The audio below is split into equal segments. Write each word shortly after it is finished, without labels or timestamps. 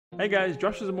Hey guys,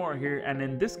 Josh Zamora here, and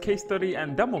in this case study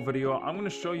and demo video, I'm going to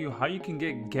show you how you can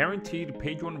get guaranteed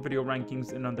page 1 video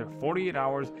rankings in under 48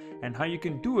 hours and how you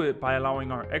can do it by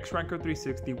allowing our XRanker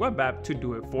 360 web app to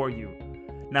do it for you.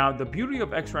 Now, the beauty of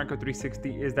XRanker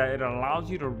 360 is that it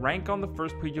allows you to rank on the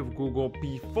first page of Google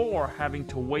before having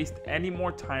to waste any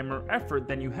more time or effort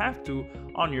than you have to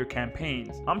on your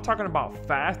campaigns. I'm talking about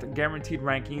fast, guaranteed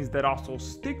rankings that also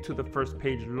stick to the first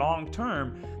page long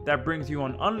term, that brings you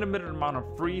an unlimited amount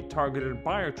of free targeted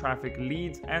buyer traffic,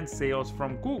 leads, and sales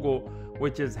from Google,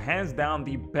 which is hands down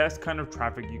the best kind of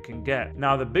traffic you can get.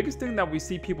 Now, the biggest thing that we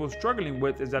see people struggling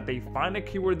with is that they find a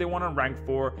keyword they want to rank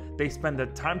for, they spend the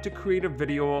time to create a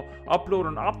video, upload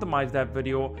and optimize that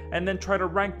video, and then try to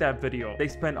rank that video. They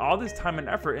spend all this time and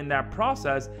effort in that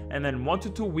process, and then 1 to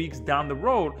 2 weeks down the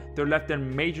road, they're left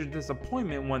in major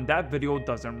disappointment when that video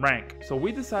doesn't rank. So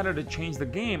we decided to change the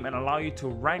game and allow you to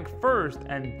rank first,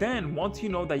 and then once you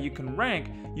know that you can rank,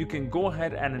 you can go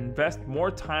ahead and invest more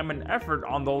time and effort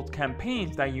on those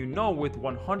campaigns that you know with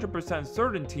 100%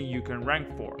 certainty you can rank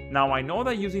for. Now, I know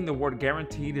that using the word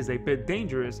guaranteed is a bit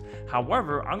dangerous.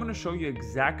 However, I'm going to show you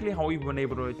exactly how we've been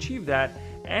able to achieve that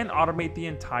and automate the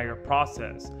entire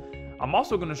process. I'm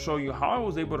also going to show you how I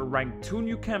was able to rank 2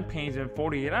 new campaigns in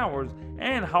 48 hours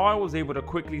and how I was able to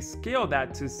quickly scale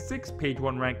that to 6 page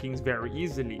 1 rankings very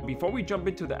easily. Before we jump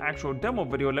into the actual demo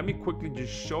video, let me quickly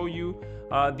just show you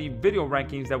the video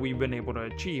rankings that we've been able to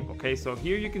achieve. Okay, so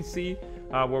here you can see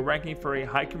we're ranking for a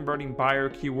high converting buyer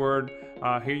keyword.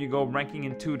 Here you go, ranking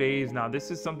in 2 days. Now, this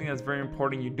is something that's very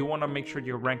important. You do want to make sure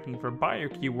you're ranking for buyer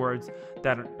keywords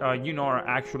that you know are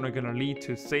actually going to lead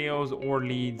to sales or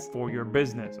leads for your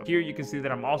business. Here you can see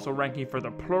that I'm also ranking for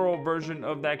the plural version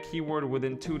of that keyword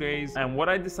within 2 days. And what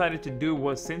I decided to do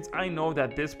was, since I know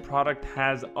that this product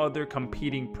has other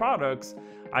competing products,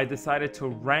 I decided to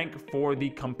rank for the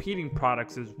competing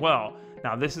products as well.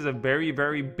 Now, this is a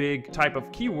very big type of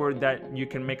keyword that you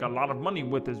can make a lot of money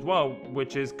with as well,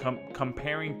 which is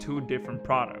comparing 2 different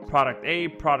products. Product A,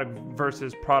 product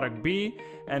versus product B,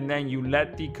 and then you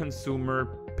let the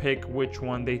consumer pick which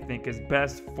one they think is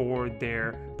best for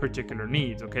their particular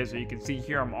needs. Okay, so you can see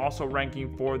here I'm also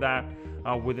ranking for that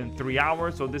within 3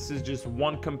 hours. So this is just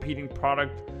one competing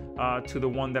product to the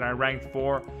one that I ranked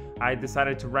for. I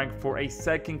decided to rank for a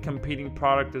second competing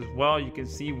product as well. You can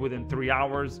see within 3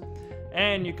 hours.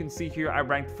 And you can see here I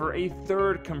ranked for a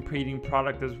third competing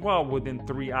product as well within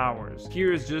 3 hours.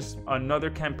 Here is just another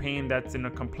campaign that's in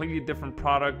a completely different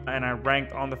product, and I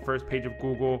ranked on the first page of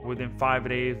Google within 5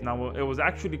 days. Now, it was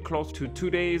actually close to 2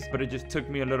 days, but it just took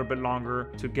me a little bit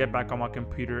longer to get back on my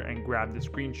computer and grab the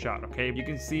screenshot. Okay, you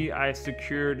can see I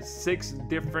secured 6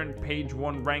 different page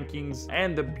 1 rankings,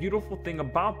 and the beautiful thing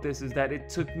about this is that it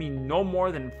took me no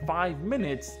more than 5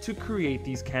 minutes to create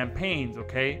these campaigns.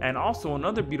 Okay, and also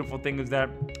another beautiful thing is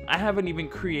that I haven't even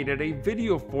created a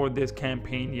video for this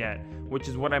campaign yet, which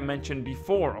is what I mentioned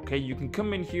before. Okay, you can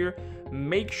come in here,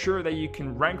 make sure that you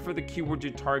can rank for the keywords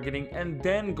you're targeting, and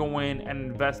then go in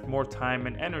and invest more time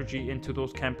and energy into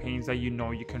those campaigns that you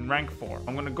know you can rank for.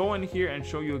 I'm going to go in here and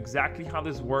show you exactly how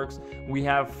this works. We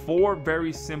have 4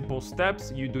 very simple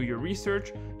steps. You do your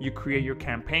research, you create your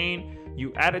campaign,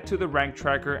 you add it to the rank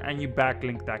tracker, and you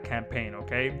backlink that campaign.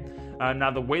 Okay, now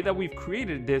the way that we've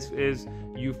created this is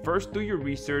you first do your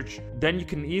research, then you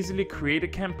can easily create a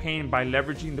campaign by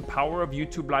leveraging the power of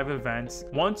YouTube live events.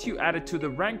 Once you add it to the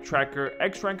rank tracker,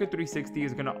 XRanker 360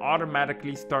 is going to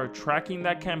automatically start tracking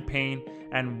that campaign,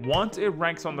 and once it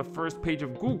ranks on the first page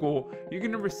of Google, you're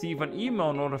going to receive an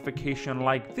email notification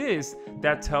like this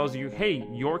that tells you, hey,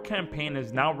 your campaign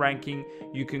is now ranking.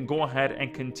 You can go ahead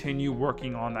and continue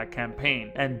working on that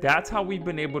campaign. And that's how we've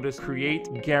been able to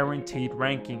create guaranteed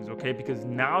rankings. Okay, because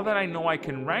now that I know I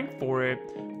can rank for it,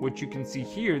 which you can see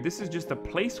here, this is just a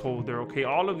placeholder. Okay,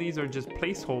 all of these are just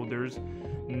placeholders.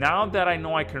 Now that I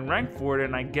know I can rank for it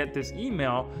and I get this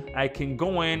email, I can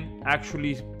go in,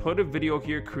 actually put a video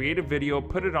here, create a video,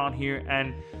 put it on here,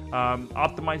 and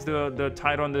optimize the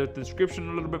title and the description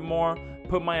a little bit more,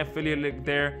 put my affiliate link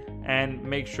there, and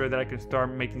make sure that I can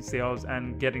start making sales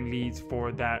and getting leads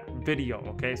for that video.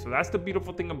 Okay, so that's the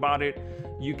beautiful thing about it.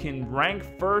 You can rank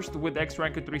first with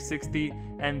XRanker 360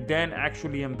 and then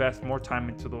actually invest more time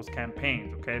into those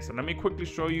campaigns. Okay, so let me quickly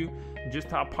show you just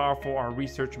how powerful our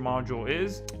research module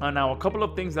is. Now, a couple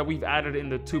of things that we've added in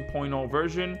the 2.0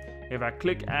 version. If I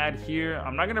click add here,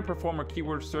 I'm not going to perform a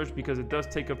keyword search because it does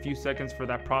take a few seconds for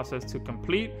that process to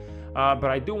complete. But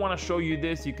I do want to show you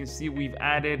this. You can see we've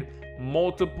added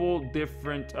multiple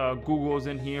different Googles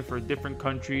in here for different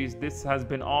countries. This has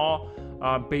been all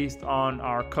based on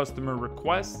our customer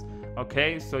requests.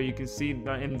 Okay, so you can see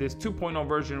in this 2.0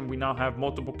 version, we now have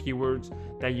multiple keywords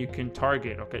that you can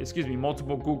target. Okay, excuse me,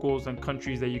 multiple Googles and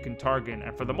countries that you can target.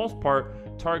 And for the most part,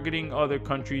 targeting other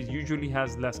countries usually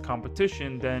has less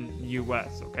competition than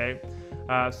US. Okay.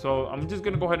 So I'm just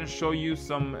going to go ahead and show you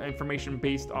some information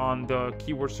based on the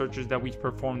keyword searches that we've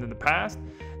performed in the past.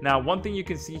 Now, one thing you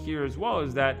can see here as well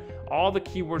is that all the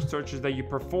keyword searches that you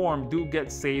perform do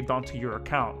get saved onto your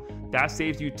account. That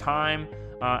saves you time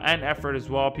and effort as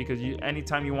well, because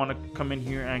anytime you want to come in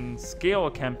here and scale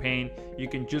a campaign, you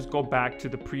can just go back to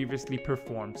the previously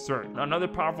performed search. Another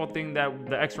powerful thing that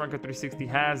the XRanker 360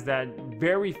 has that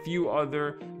very few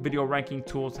other video ranking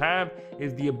tools have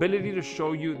is the ability to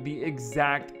show you the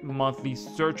exact monthly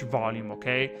search volume.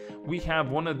 Okay, we have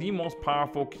one of the most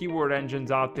powerful keyword engines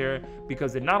out there,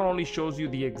 because it not only shows you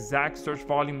the exact search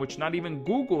volume, which not even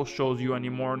Google shows you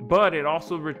anymore, but it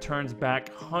also returns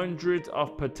back hundreds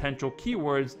of potential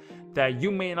keywords that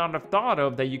you may not have thought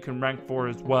of that you can rank for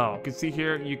as well. You can see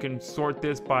here, you can sort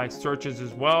this by searches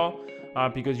as well,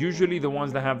 because usually the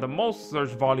ones that have the most search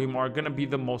volume are going to be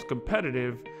the most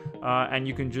competitive, and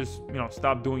you can just,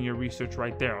 stop doing your research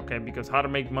right there. Okay, because how to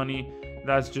make money,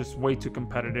 that's just way too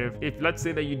competitive. If let's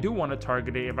say that you do want to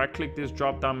target it, if I click this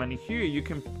drop down menu here, you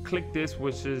can click this,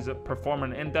 which is perform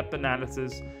an in-depth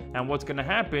analysis, and what's going to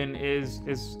happen is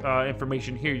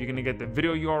information here. You're going to get the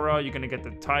video URL, you're going to get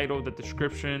the title, the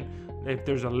description, if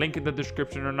there's a link in the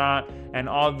description or not, and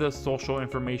all the social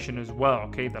information as well.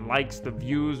 Okay, the likes, the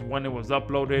views, when it was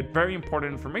uploaded. Very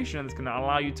important information that's going to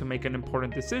allow you to make an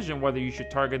important decision whether you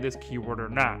should target this keyword or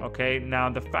not. Okay, now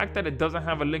the fact that it doesn't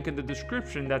have a link in the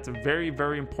description, that's a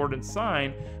very important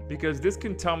sign, because this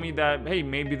can tell me that, hey,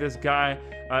 maybe this guy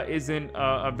isn't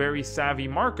a very savvy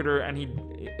marketer and he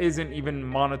isn't even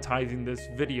monetizing this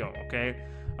video. Okay,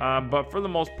 but for the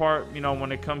most part,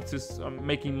 when it comes to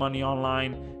making money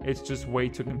online, it's just way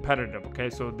too competitive. Okay,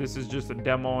 so this is just a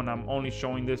demo, and I'm only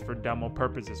showing this for demo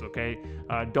purposes. Okay,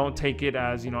 don't take it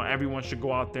as everyone should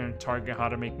go out there and target how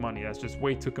to make money. That's just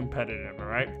way too competitive. All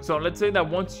right, so let's say that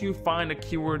once you find a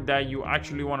keyword that you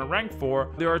actually want to rank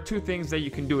for, there are two things that you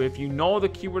can do. If you know the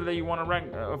keyword that you want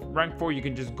to rank for, you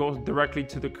can just go directly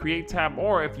to the create tab,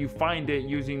 or if you find it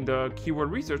using the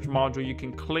keyword research module, you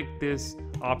can click this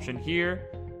option here,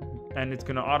 and it's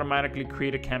going to automatically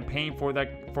create a campaign for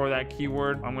that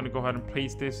keyword. I'm going to go ahead and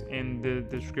paste this in the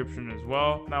description as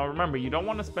well. Now remember, you don't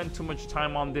want to spend too much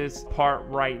time on this part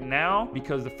right now,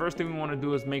 because the first thing we want to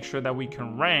do is make sure that we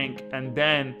can rank, and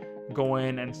then go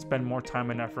in and spend more time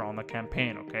and effort on the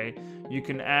campaign. Okay, you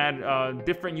can add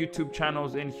different YouTube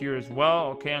channels in here as well.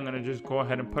 Okay, I'm going to just go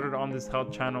ahead and put it on this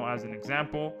health channel as an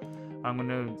example. I'm going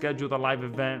to schedule the live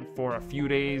event for a few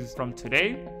days from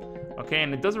today. Okay,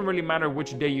 and it doesn't really matter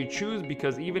which day you choose,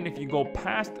 because even if you go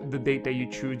past the date that you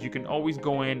choose, you can always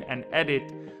go in and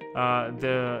edit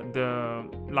the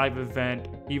live event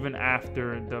even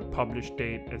after the published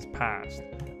date is passed.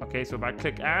 Okay, so if I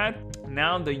click add,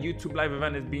 now the YouTube live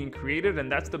event is being created,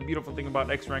 and that's the beautiful thing about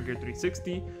XRanker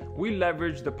 360. We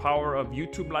leverage the power of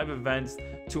YouTube live events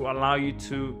to allow you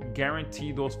to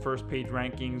guarantee those first page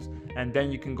rankings, and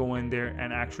then you can go in there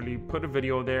and actually put a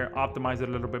video there, optimize it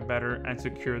a little bit better, and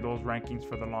secure those rankings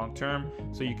for the long term,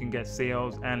 so you can get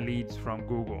sales and leads from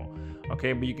Google.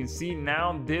 Okay, but you can see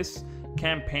now this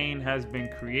campaign has been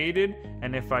created,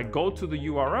 and if I go to the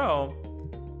URL,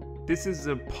 this is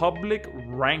a public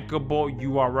rankable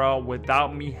URL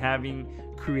without me having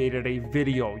created a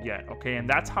video yet. Okay, and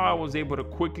that's how I was able to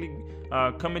quickly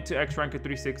come into XRanker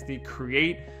 360,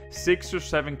 create 6 or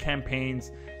 7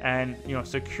 campaigns, and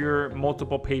secure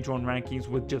multiple page one rankings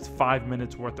with just 5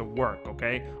 minutes worth of work.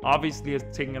 Okay, obviously it's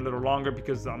taking a little longer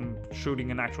because I'm shooting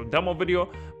an actual demo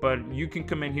video, but you can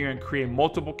come in here and create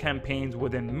multiple campaigns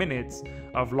within minutes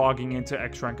of logging into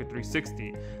XRanker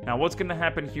 360. Now what's going to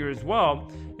happen here as well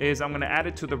is I'm going to add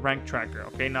it to the rank tracker.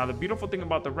 Okay, now the beautiful thing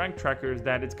about the rank tracker is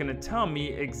that it's going to tell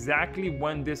me exactly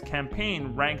when this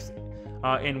campaign ranks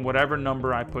in whatever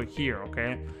number I put here.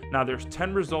 Okay, now there's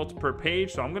 10 results per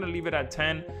page, so I'm going to leave it at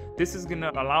 10. This is going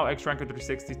to allow XRanker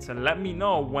 360 to let me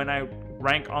know when I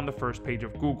rank on the first page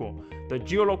of Google. The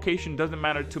geolocation doesn't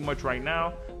matter too much right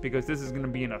now, because this is going to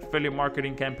be an affiliate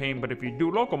marketing campaign, but if you do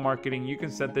local marketing, you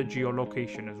can set the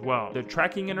geolocation as well. The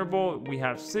tracking interval, we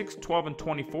have 6, 12, and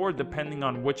 24 depending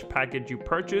on which package you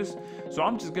purchase, so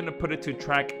I'm just going to put it to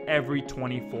track every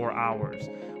 24 hours.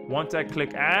 Once I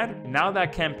click add, now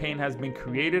that campaign has been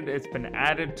created, it's been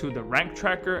added to the rank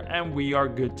tracker, and we are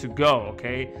good to go.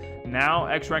 Okay, now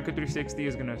XRanker 360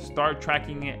 is going to start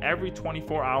tracking it every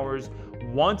 24 hours.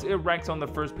 Once it ranks on the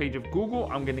first page of Google,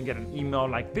 I'm going to get an email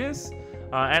like this.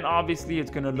 And obviously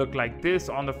it's going to look like this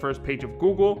on the first page of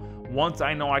Google. once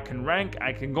I know I can rank,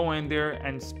 I can go in there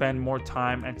and spend more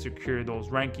time and secure those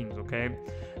rankings, okay?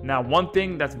 Now, one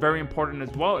thing that's very important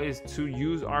as well is to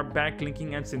use our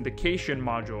backlinking and syndication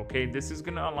module, okay? This is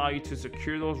gonna allow you to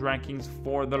secure those rankings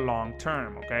for the long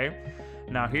term, okay?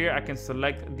 Now here I can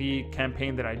select the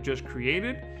campaign that I just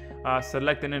created,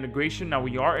 select an integration. Now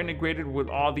we are integrated with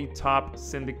all the top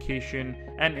syndication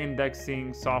and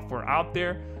indexing software out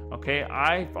there, okay?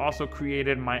 I've also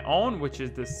created my own, which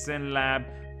is the SynLab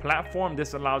platform.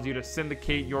 This allows you to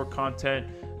syndicate your content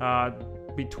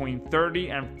between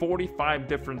 30 and 45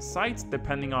 different sites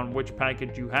depending on which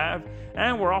package you have.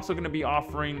 And we're also going to be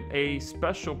offering a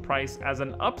special price as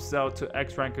an upsell to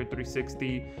XRanker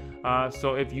 360.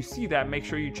 So if you see that, make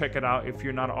sure you check it out if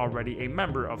you're not already a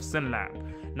member of SynLab.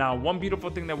 Now, one beautiful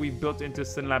thing that we've built into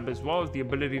SynLab as well is the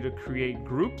ability to create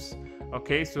groups.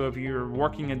 Okay, so if you're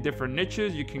working in different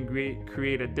niches, you can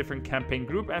create a different campaign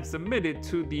group and submit it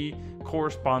to the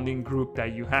corresponding group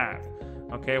that you have.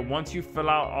 Okay, once you fill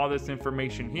out all this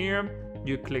information here,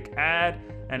 you click add,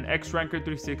 and XRanker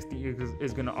 360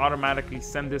 is going to automatically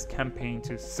send this campaign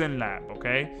to SynLab,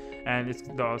 okay? And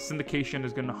the syndication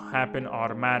is going to happen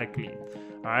automatically.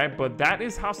 All right, but that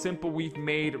is how simple we've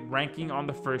made ranking on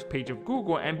the first page of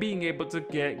Google and being able to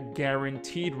get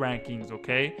guaranteed rankings,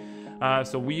 okay?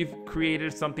 So we've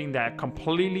created something that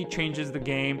completely changes the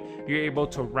game. You're able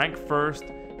to rank first,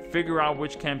 figure out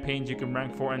which campaigns you can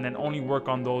rank for, and then only work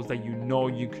on those that you know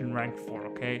you can rank for,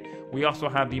 okay? We also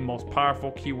have the most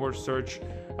powerful keyword search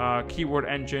keyword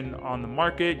engine on the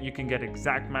market. You can get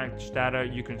exact match data.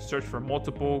 You can search for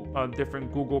multiple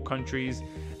different Google countries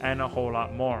and a whole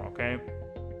lot more, okay?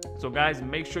 So guys,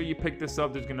 make sure you pick this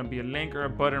up. There's going to be a link or a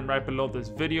button right below this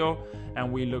video,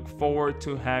 and we look forward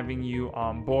to having you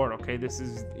on board, okay? This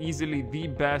is easily the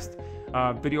best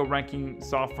video ranking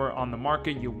software on the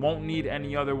market. You won't need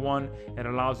any other one. It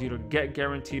allows you to get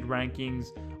guaranteed rankings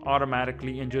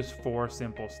automatically in just 4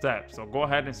 simple steps. So go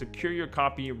ahead and secure your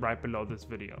copy right below this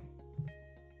video.